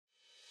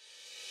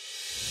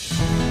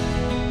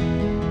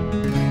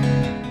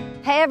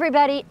Hey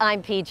everybody,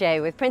 I'm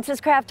PJ with Princess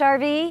Craft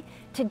RV.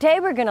 Today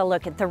we're going to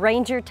look at the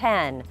Ranger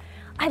 10.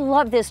 I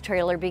love this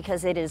trailer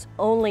because it is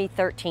only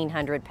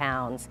 1,300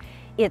 pounds.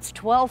 It's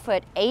 12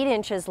 foot 8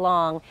 inches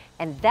long,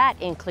 and that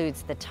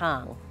includes the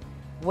tongue.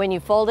 When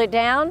you fold it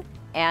down,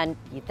 and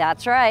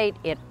that's right,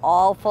 it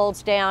all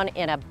folds down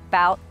in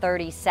about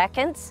 30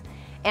 seconds.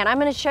 And I'm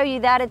going to show you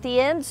that at the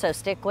end, so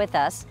stick with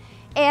us.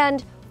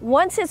 And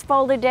once it's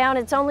folded down,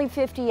 it's only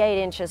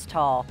 58 inches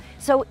tall.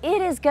 So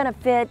it is going to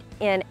fit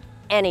in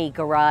any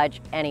garage,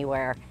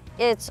 anywhere.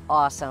 It's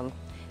awesome.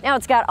 Now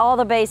it's got all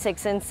the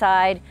basics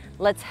inside.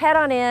 Let's head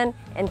on in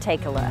and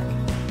take a look.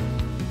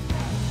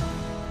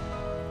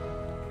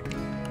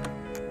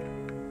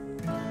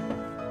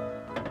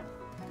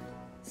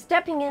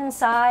 Stepping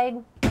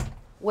inside,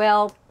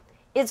 well,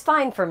 it's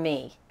fine for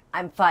me.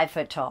 I'm 5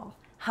 foot tall.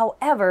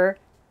 However,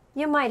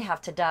 you might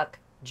have to duck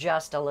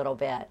just a little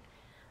bit.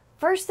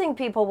 First thing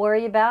people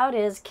worry about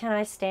is, can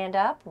I stand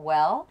up?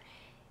 Well,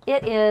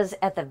 it is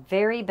at the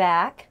very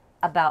back,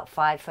 about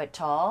 5 foot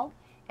tall,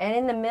 and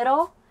in the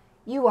middle,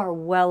 you are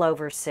well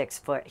over 6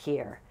 foot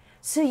here.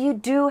 So you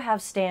do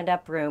have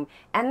stand-up room,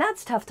 and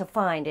that's tough to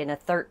find in a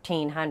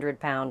 1,300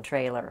 pound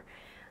trailer.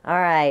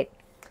 All right,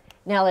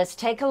 now let's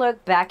take a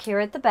look back here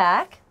at the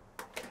back,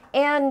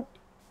 and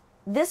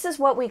this is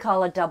what we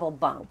call a double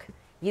bunk.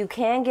 You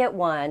can get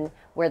one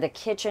where the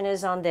kitchen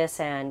is on this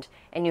end,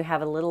 and you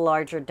have a little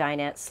larger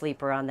dinette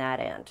sleeper on that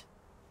end.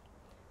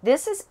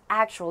 This is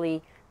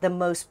actually the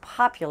most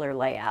popular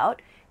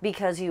layout,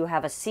 because you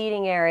have a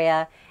seating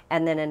area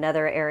and then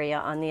another area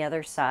on the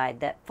other side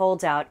that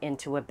folds out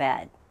into a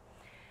bed.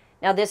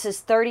 Now this is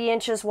 30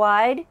 inches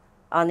wide.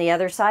 On the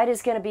other side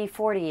is going to be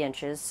 40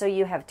 inches. So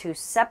you have two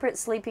separate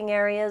sleeping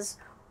areas,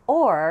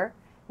 or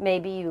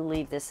maybe you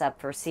leave this up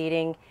for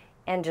seating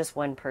and just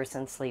one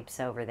person sleeps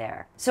over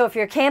there. So if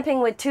you're camping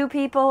with two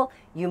people,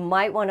 you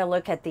might want to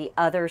look at the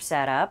other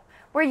setup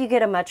where you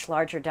get a much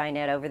larger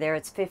dinette over there.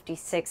 It's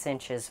 56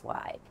 inches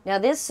wide. Now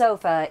this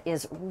sofa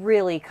is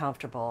really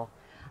comfortable.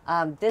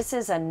 This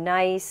is a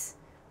nice,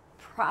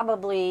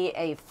 probably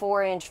a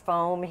 4-inch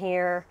foam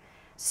here,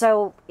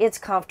 so it's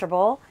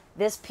comfortable.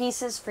 This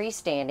piece is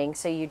freestanding,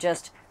 so you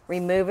just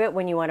remove it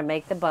when you want to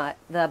make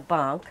the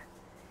bunk,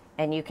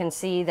 and you can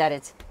see that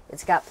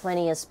it's got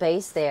plenty of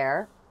space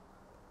there.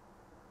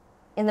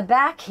 In the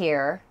back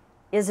here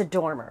is a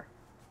dormer.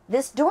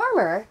 This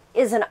dormer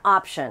is an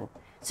option,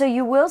 so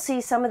you will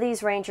see some of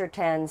these Ranger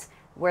 10s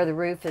where the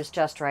roof is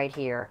just right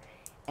here,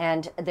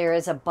 and there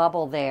is a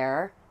bubble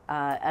there.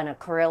 An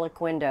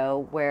acrylic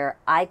window where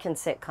I can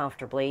sit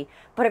comfortably,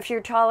 but if you're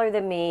taller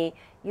than me,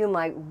 you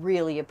might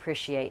really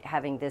appreciate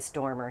having this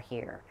dormer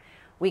here.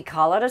 We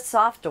call it a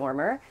soft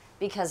dormer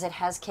because it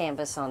has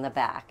canvas on the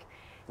back.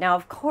 Now,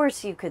 of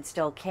course, you could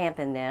still camp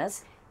in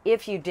this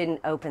if you didn't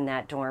open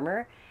that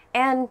dormer,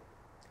 and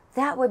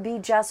that would be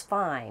just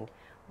fine.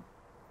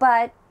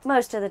 But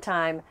most of the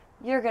time,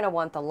 you're going to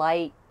want the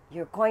light,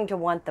 you're going to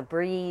want the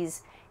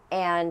breeze,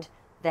 and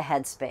the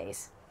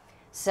headspace.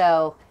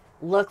 So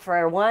look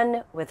for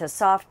one with a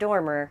soft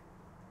dormer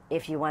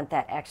if you want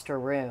that extra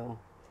room.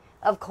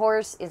 Of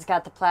course, it's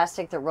got the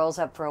plastic that rolls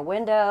up for a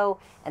window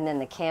and then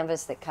the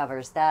canvas that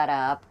covers that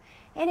up.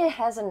 And it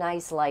has a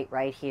nice light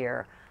right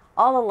here.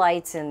 All the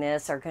lights in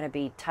this are going to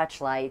be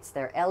touch lights.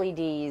 They're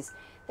LEDs.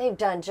 They've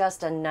done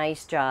just a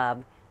nice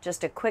job.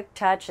 Just a quick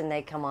touch and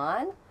they come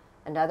on.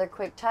 Another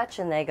quick touch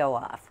and they go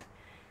off.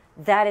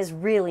 That is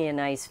really a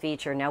nice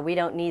feature. Now, we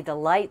don't need the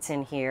lights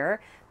in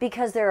here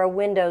because there are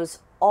windows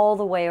all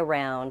the way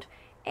around,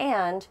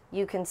 and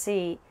you can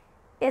see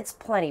it's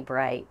plenty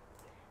bright.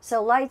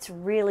 So lights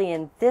really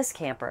in this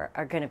camper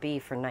are going to be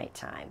for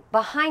nighttime.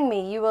 Behind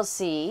me, you will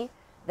see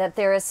that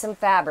there is some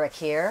fabric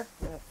here.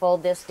 I'm going to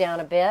fold this down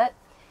a bit.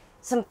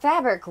 Some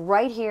fabric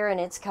right here, and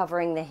it's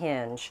covering the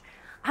hinge.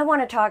 I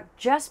want to talk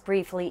just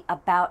briefly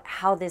about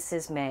how this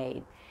is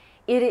made.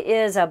 It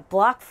is a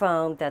block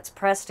foam that's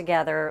pressed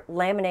together,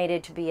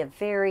 laminated to be a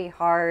very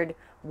hard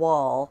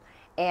wall,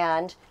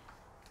 and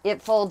it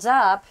folds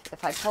up.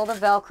 If I pull the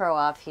Velcro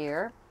off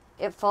here,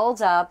 it folds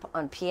up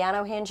on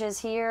piano hinges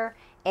here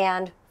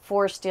and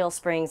 4 steel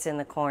springs in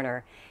the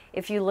corner.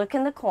 If you look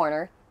in the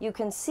corner, you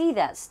can see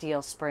that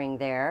steel spring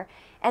there,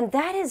 and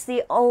that is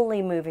the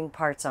only moving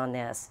parts on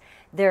this.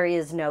 There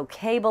is no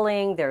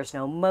cabling, there's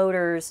no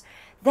motors.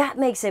 That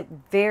makes it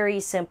very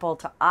simple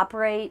to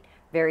operate,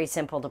 very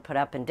simple to put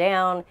up and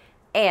down,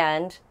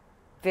 and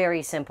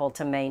very simple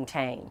to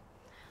maintain.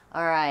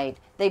 All right,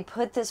 they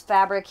put this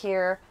fabric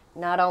here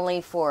not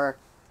only for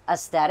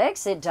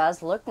aesthetics, it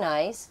does look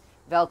nice.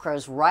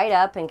 Velcro's right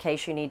up in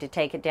case you need to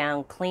take it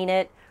down, clean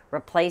it,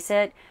 replace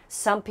it.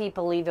 Some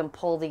people even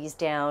pull these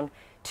down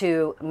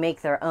to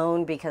make their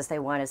own because they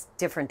want a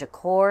different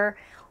decor.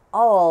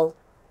 All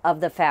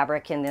of the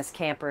fabric in this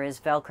camper is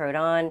Velcroed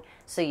on,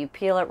 so you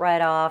peel it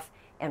right off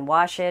and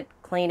wash it,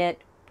 clean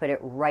it, put it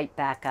right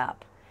back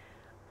up.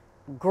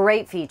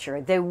 Great feature.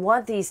 They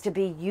want these to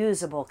be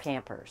usable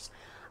campers.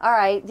 All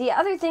right, the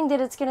other thing that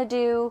it's going to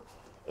do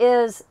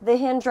is the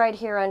hinge right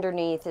here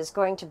underneath is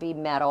going to be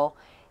metal.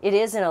 It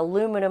is an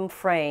aluminum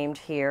framed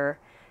here.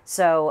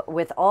 So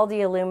with all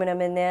the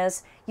aluminum in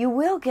this, you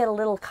will get a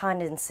little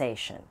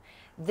condensation.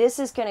 This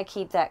is going to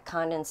keep that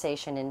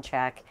condensation in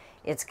check.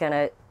 It's going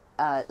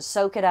to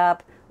soak it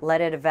up,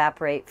 let it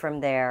evaporate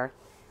from there.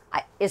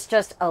 It's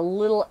just a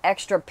little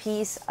extra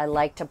piece I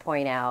like to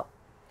point out.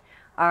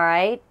 All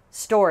right,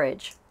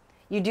 storage.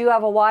 You do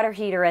have a water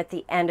heater at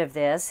the end of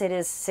this. It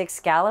is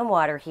 6-gallon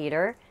water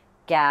heater,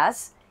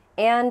 gas,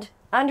 and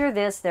under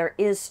this there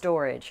is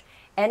storage.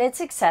 And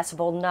it's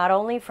accessible not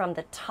only from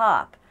the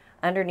top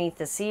underneath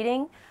the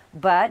seating,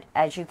 but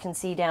as you can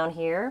see down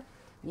here,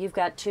 you've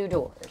got 2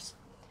 doors.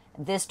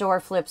 This door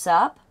flips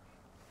up.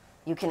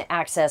 You can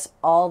access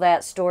all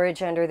that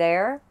storage under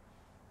there.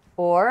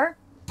 Or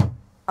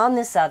on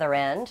this other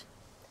end,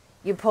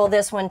 you pull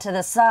this one to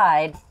the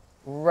side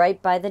right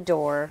by the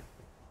door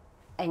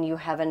and you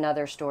have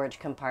another storage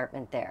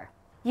compartment there.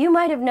 You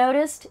might have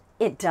noticed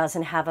it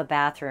doesn't have a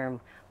bathroom,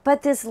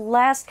 but this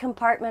last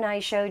compartment I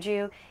showed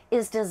you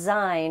is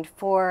designed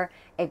for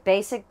a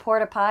basic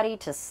porta potty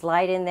to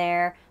slide in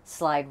there,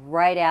 slide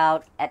right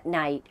out at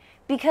night,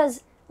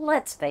 because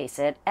let's face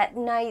it, at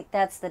night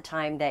that's the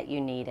time that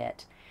you need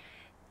it.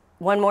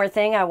 One more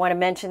thing I want to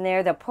mention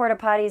there, the porta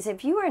potties,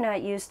 if you are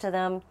not used to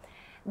them,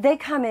 they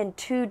come in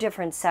 2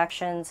 different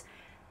sections.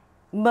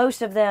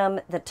 Most of them,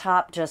 the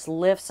top just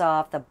lifts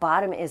off. The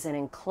bottom is an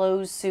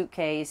enclosed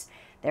suitcase.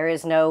 There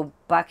is no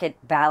bucket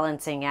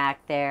balancing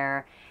act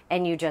there.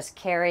 And you just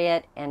carry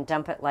it and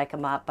dump it like a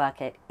mop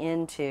bucket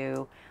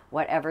into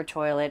whatever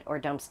toilet or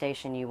dump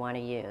station you want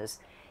to use.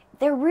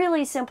 They're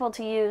really simple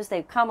to use.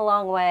 They've come a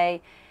long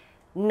way.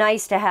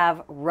 Nice to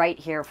have right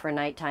here for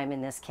nighttime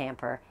in this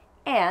camper.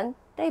 And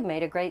they've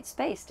made a great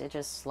space to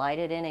just slide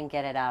it in and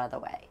get it out of the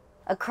way.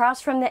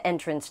 Across from the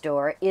entrance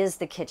door is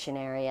the kitchen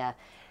area.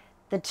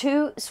 The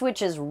 2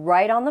 switches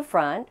right on the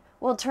front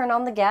will turn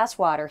on the gas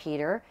water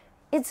heater.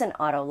 It's an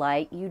auto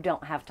light. You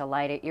don't have to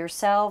light it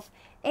yourself.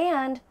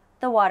 And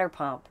the water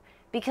pump,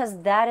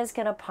 because that is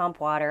going to pump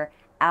water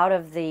out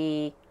of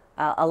the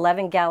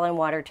 11-gallon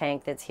water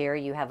tank that's here.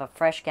 You have a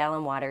fresh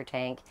gallon water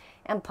tank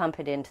and pump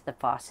it into the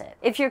faucet.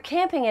 If you're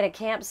camping at a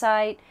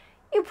campsite,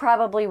 you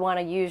probably want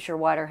to use your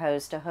water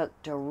hose to hook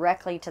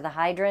directly to the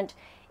hydrant,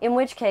 in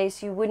which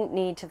case you wouldn't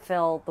need to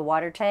fill the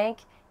water tank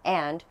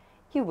and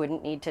you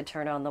wouldn't need to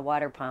turn on the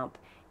water pump.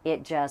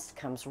 It just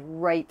comes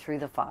right through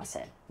the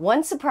faucet.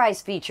 One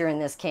surprise feature in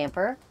this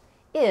camper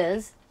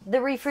is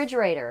the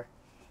refrigerator.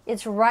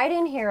 It's right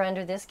in here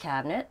under this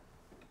cabinet,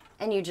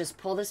 and you just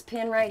pull this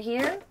pin right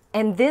here,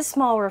 and this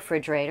small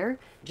refrigerator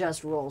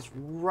just rolls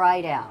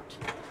right out.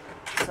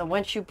 So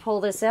once you pull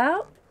this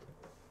out,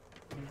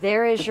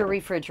 there is your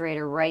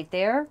refrigerator right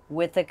there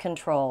with the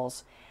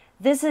controls.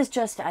 This is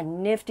just a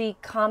nifty,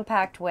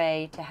 compact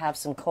way to have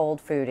some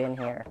cold food in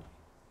here.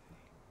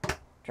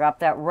 Drop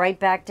that right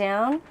back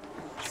down,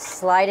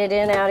 slide it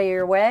in out of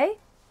your way,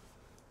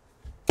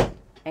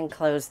 and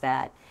close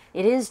that.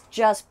 It is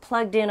just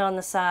plugged in on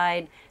the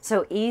side,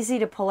 so easy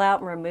to pull out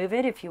and remove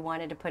it if you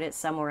wanted to put it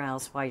somewhere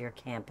else while you're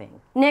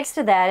camping. Next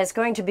to that is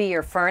going to be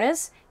your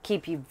furnace.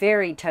 Keep you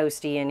very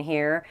toasty in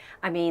here.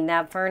 I mean,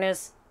 that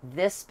furnace,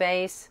 this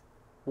space,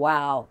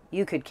 wow,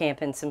 you could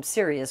camp in some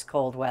serious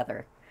cold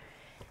weather.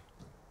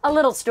 A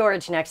little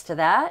storage next to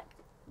that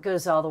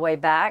goes all the way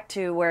back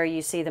to where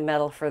you see the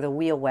metal for the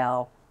wheel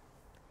well.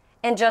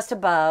 And just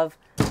above,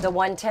 the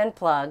 110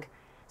 plug,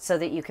 so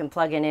that you can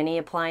plug in any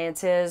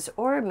appliances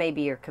or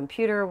maybe your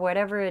computer,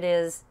 whatever it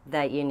is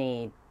that you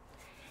need.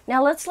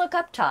 Now let's look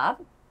up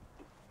top.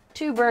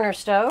 2-burner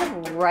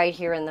stove right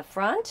here in the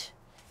front,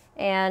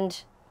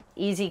 and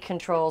easy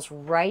controls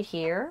right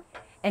here.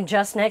 And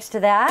just next to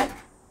that,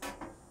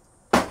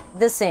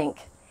 the sink.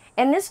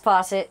 And this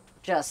faucet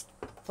just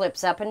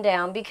flips up and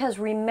down, because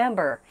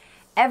remember,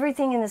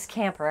 everything in this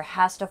camper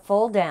has to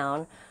fold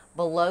down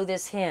below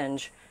this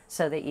hinge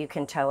so that you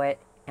can tow it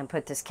and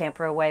put this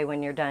camper away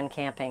when you're done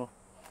camping.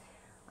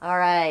 All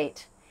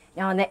right,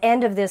 now on the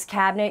end of this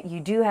cabinet, you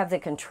do have the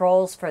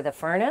controls for the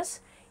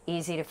furnace.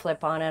 Easy to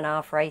flip on and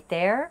off right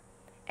there.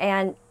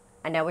 And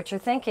I know what you're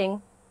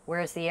thinking,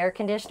 where's the air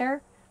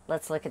conditioner?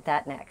 Let's look at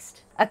that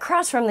next.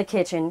 Across from the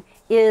kitchen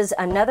is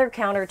another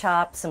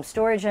countertop, some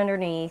storage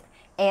underneath,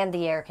 and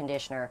the air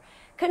conditioner.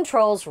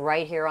 Controls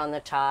right here on the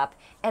top,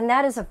 and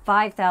that is a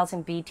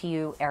 5,000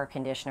 BTU air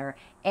conditioner.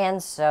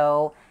 And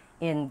so,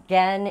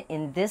 again,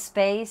 in this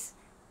space,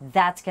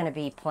 that's going to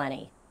be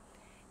plenty.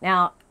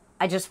 Now,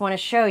 I just want to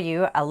show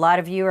you, a lot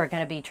of you are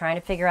going to be trying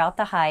to figure out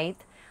the height.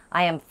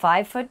 I am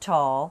 5 foot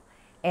tall,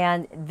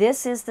 and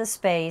this is the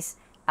space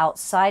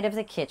outside of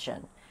the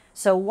kitchen.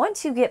 So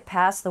once you get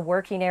past the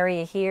working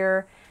area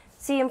here,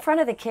 see in front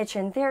of the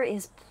kitchen, there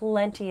is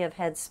plenty of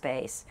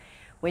headspace.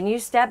 When you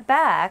step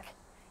back,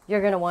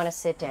 you're going to want to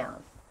sit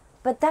down.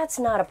 But that's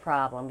not a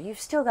problem. You've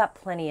still got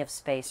plenty of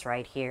space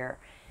right here.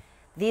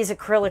 These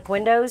acrylic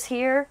windows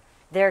here,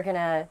 they're going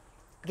to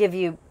give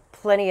you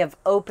plenty of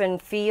open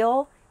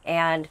feel,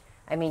 and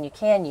I mean, you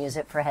can use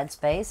it for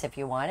headspace if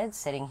you wanted,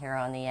 sitting here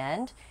on the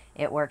end.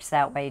 It works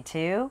that way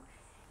too.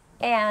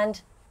 And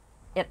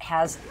it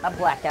has a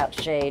blackout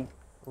shade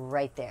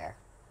right there.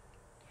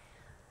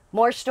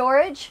 More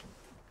storage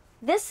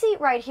This seat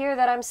right here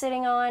that I'm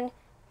sitting on,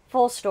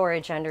 full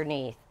storage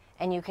underneath,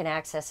 and you can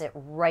access it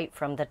right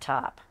from the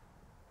top.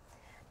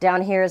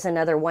 Down here is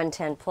another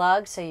 110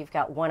 plug, so you've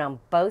got one on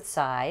both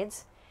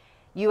sides.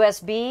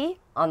 USB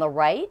on the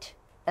right,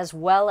 as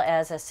well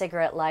as a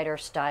cigarette lighter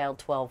style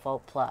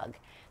 12-volt plug.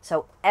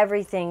 So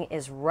everything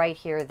is right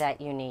here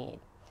that you need.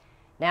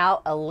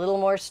 Now, a little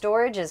more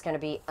storage is going to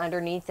be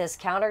underneath this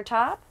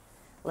countertop.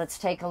 Let's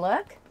take a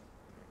look.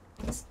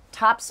 This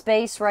top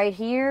space right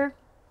here,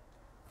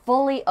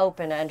 fully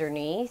open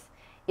underneath.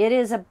 It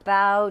is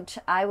about,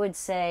 I would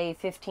say,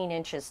 15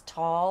 inches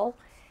tall,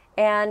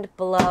 and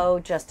below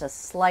just a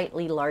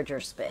slightly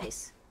larger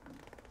space.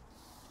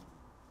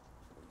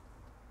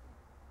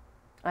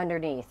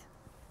 Underneath.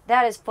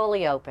 That is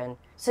fully open,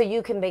 so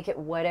you can make it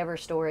whatever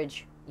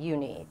storage you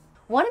need.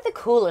 One of the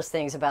coolest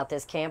things about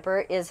this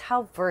camper is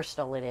how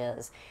versatile it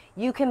is.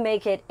 You can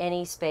make it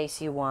any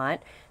space you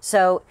want.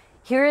 So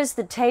here is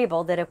the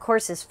table that of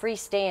course is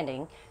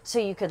freestanding, so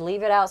you could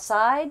leave it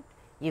outside,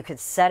 you could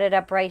set it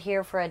up right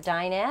here for a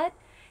dinette,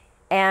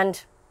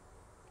 and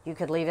you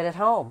could leave it at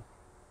home.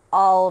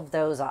 All of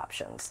those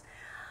options.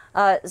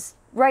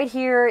 Right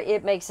here,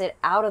 it makes it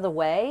out of the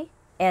way,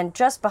 and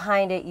just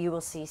behind it, you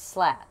will see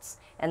slats.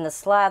 And the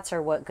slats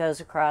are what goes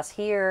across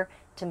here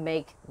to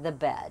make the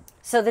bed.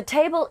 So the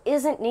table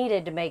isn't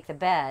needed to make the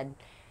bed.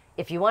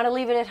 If you want to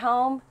leave it at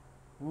home,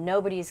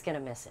 nobody's going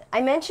to miss it.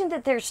 I mentioned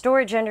that there's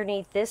storage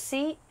underneath this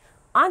seat.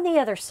 On the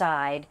other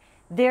side,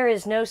 there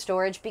is no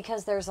storage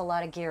because there's a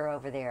lot of gear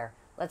over there.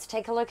 Let's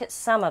take a look at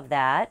some of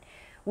that.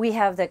 We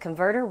have the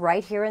converter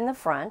right here in the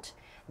front.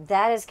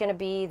 That is going to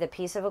be the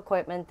piece of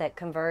equipment that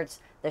converts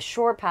the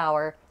shore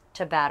power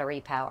to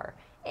battery power.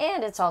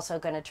 And it's also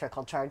going to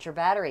trickle charge your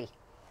battery.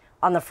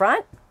 On the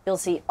front, you'll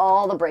see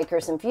all the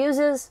breakers and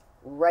fuses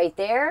right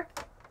there.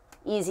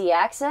 Easy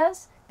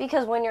access,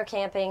 because when you're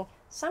camping,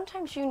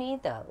 sometimes you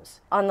need those.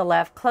 On the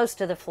left, close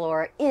to the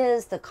floor,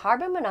 is the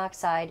carbon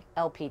monoxide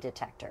LP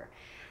detector.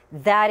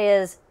 That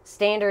is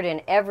standard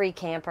in every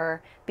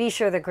camper. Be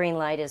sure the green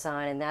light is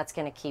on, and that's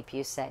going to keep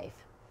you safe.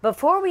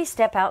 Before we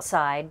step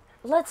outside,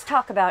 let's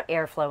talk about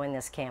airflow in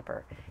this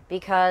camper,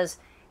 because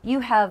you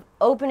have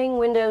opening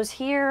windows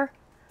here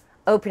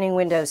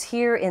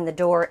in the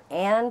door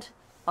and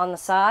on the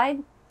side,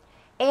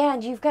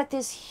 and you've got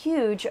this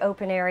huge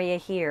open area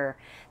here.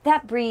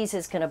 That breeze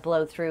is going to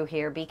blow through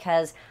here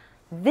because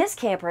this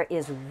camper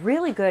is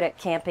really good at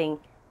camping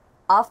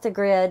off the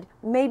grid,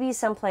 maybe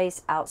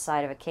someplace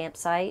outside of a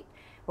campsite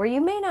where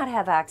you may not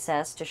have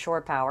access to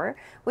shore power,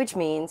 which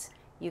means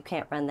you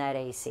can't run that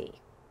AC.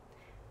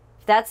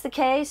 If that's the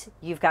case,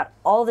 you've got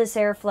all this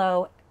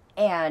airflow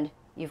and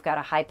you've got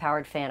a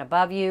high-powered fan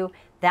above you.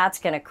 That's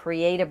going to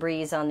create a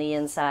breeze on the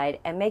inside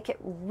and make it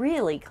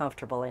really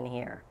comfortable in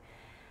here.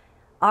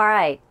 All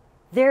right,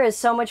 there is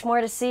so much more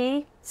to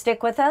see.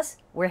 Stick with us.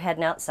 We're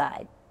heading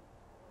outside.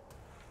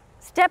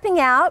 Stepping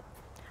out,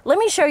 let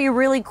me show you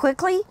really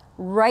quickly.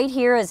 Right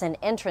here is an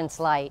entrance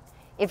light.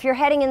 If you're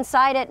heading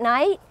inside at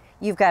night,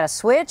 you've got a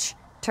switch,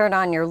 turn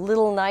on your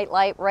little night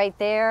light right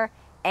there,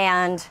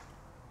 and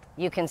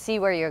you can see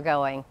where you're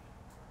going.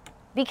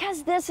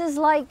 Because this is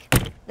like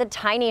the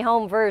tiny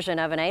home version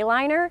of an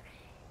A-liner,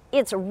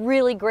 it's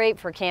really great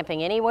for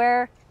camping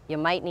anywhere. You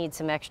might need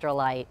some extra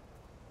light.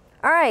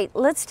 All right,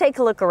 let's take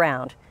a look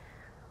around.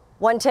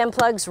 110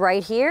 plugs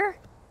right here.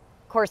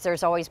 Of course,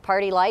 there's always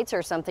party lights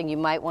or something you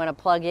might want to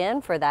plug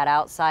in for that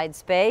outside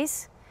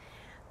space.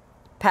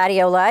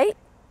 Patio light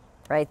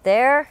right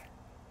there.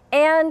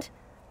 And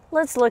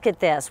let's look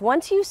at this.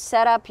 Once you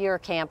set up your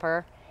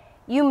camper,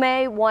 you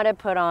may want to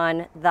put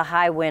on the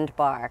high wind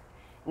bar.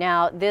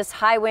 Now, this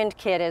high wind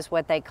kit is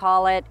what they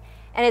call it,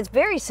 and it's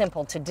very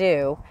simple to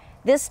do.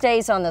 This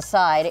stays on the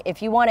side.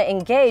 If you want to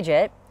engage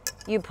it,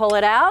 you pull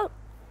it out,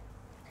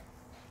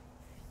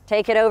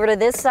 take it over to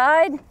this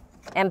side,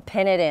 and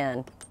pin it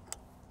in.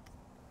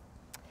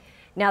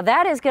 Now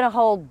that is going to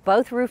hold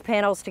both roof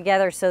panels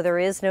together so there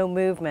is no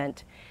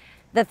movement.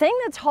 The thing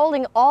that's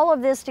holding all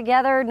of this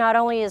together not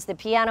only is the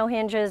piano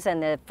hinges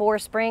and the 4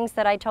 springs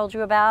that I told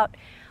you about,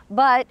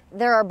 but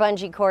there are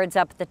bungee cords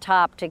up at the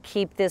top to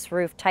keep this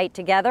roof tight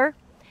together.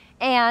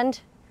 And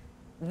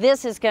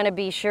this is going to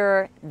be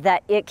sure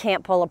that it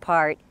can't pull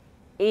apart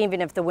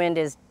even if the wind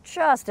is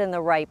just in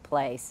the right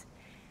place.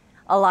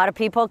 A lot of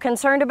people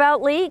concerned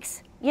about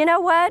leaks. You know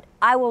what?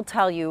 I will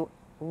tell you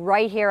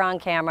right here on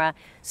camera,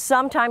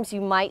 sometimes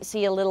you might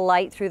see a little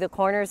light through the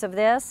corners of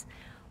this,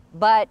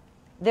 but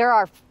there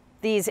are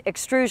these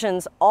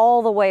extrusions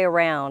all the way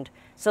around,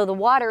 so the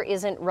water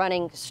isn't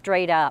running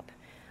straight up.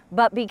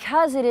 But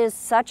because it is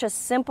such a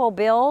simple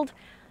build,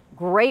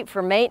 great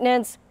for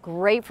maintenance,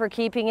 great for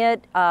keeping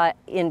it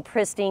in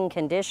pristine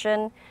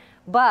condition,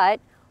 but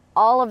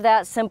all of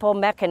that simple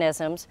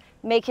mechanisms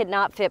make it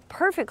not fit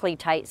perfectly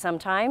tight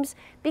sometimes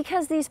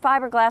because these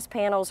fiberglass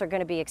panels are going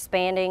to be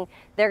expanding,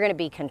 they're going to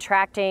be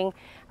contracting,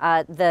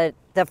 the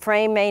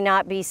frame may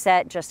not be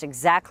set just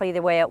exactly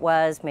the way it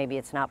was, maybe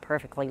it's not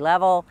perfectly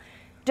level.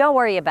 Don't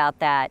worry about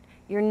that.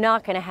 You're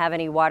not going to have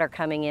any water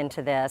coming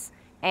into this,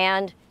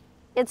 and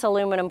it's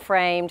aluminum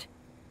framed.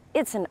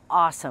 It's an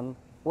awesome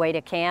way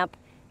to camp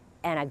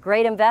and a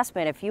great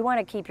investment if you want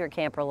to keep your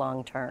camper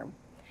long term.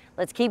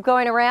 Let's keep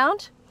going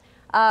around.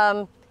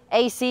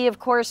 AC, of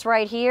course,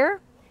 right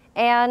here.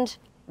 And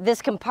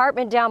this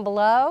compartment down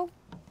below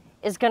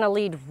is going to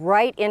lead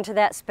right into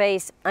that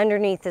space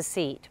underneath the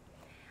seat.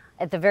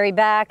 At the very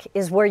back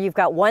is where you've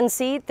got one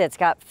seat that's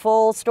got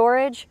full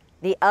storage.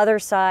 The other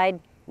side,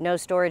 no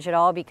storage at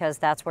all, because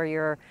that's where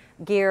your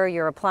gear,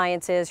 your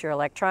appliances, your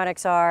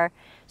electronics are.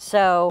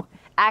 So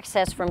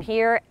access from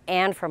here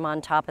and from on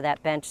top of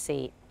that bench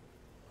seat.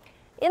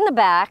 In the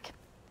back,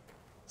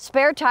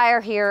 spare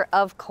tire here,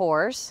 of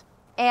course,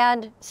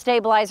 and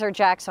stabilizer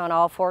jacks on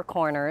all four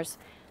corners.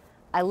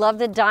 I love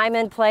the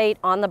diamond plate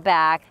on the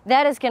back.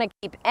 That is going to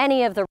keep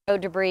any of the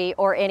road debris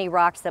or any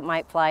rocks that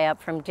might fly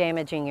up from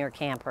damaging your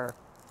camper.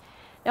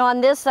 Now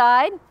on this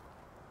side,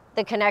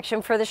 the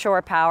connection for the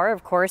shore power,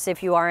 of course,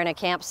 if you are in a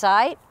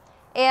campsite,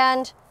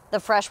 and the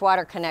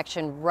freshwater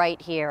connection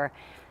right here.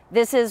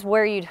 This is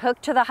where you'd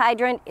hook to the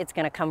hydrant. It's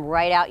going to come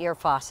right out your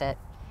faucet.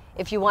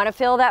 If you want to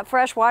fill that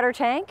freshwater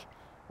tank,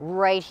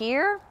 right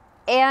here,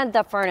 and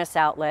the furnace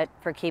outlet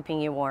for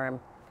keeping you warm.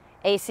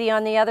 AC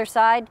on the other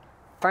side,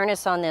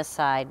 furnace on this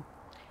side.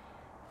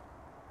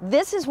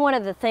 This is one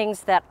of the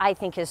things that I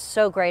think is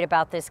so great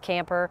about this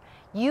camper.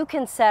 You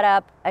can set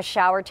up a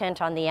shower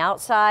tent on the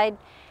outside,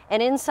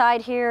 and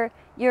inside here,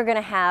 you're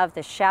gonna have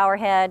the shower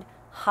head,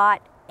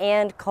 hot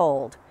and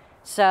cold.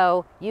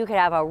 So you could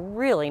have a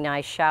really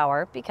nice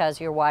shower because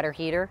your water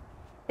heater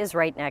is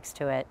right next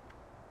to it.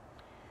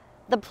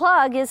 The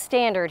plug is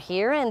standard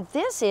here, and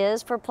this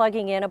is for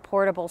plugging in a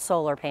portable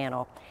solar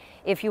panel.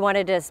 If you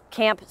wanted to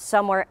camp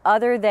somewhere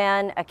other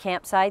than a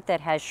campsite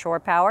that has shore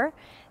power,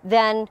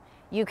 then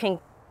you can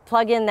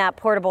plug in that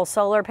portable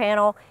solar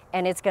panel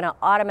and it's going to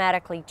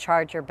automatically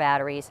charge your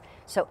batteries.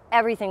 So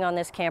everything on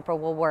this camper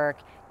will work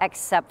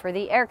except for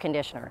the air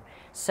conditioner.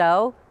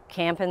 So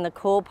camp in the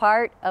cool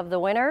part of the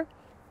winter,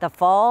 the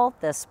fall,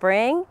 the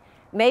spring,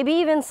 maybe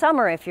even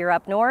summer if you're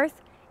up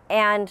north,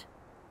 and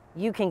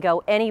you can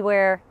go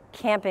anywhere,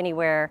 camp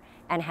anywhere,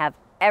 and have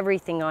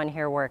everything on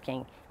here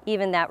working,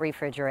 even that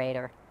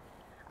refrigerator.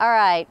 All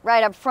right,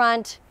 right up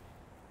front,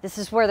 this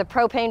is where the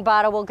propane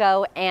bottle will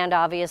go, and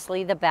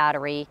obviously the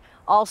battery,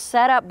 all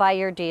set up by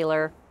your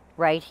dealer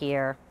right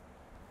here.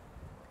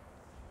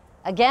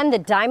 Again, the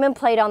diamond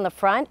plate on the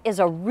front is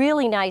a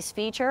really nice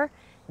feature.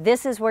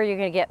 This is where you're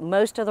going to get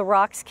most of the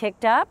rocks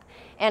kicked up,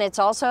 and it's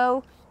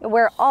also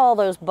where all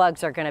those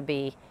bugs are going to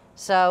be.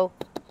 So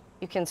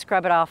you can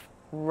scrub it off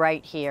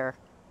right here.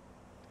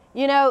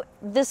 You know,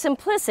 the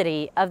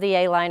simplicity of the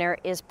Aliner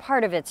is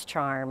part of its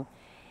charm.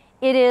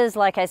 It is,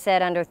 like I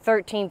said, under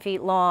 13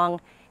 feet long,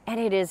 and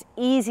it is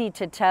easy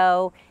to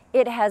tow.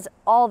 It has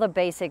all the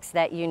basics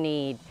that you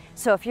need.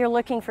 So if you're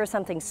looking for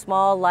something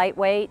small,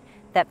 lightweight,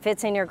 that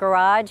fits in your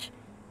garage,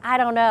 I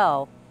don't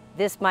know,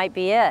 this might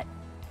be it.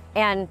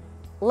 And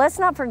let's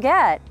not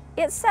forget,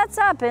 it sets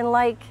up in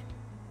like,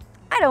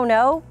 I don't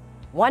know,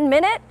 1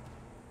 minute?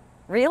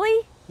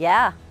 Really?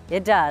 Yeah,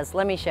 it does.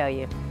 Let me show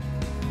you.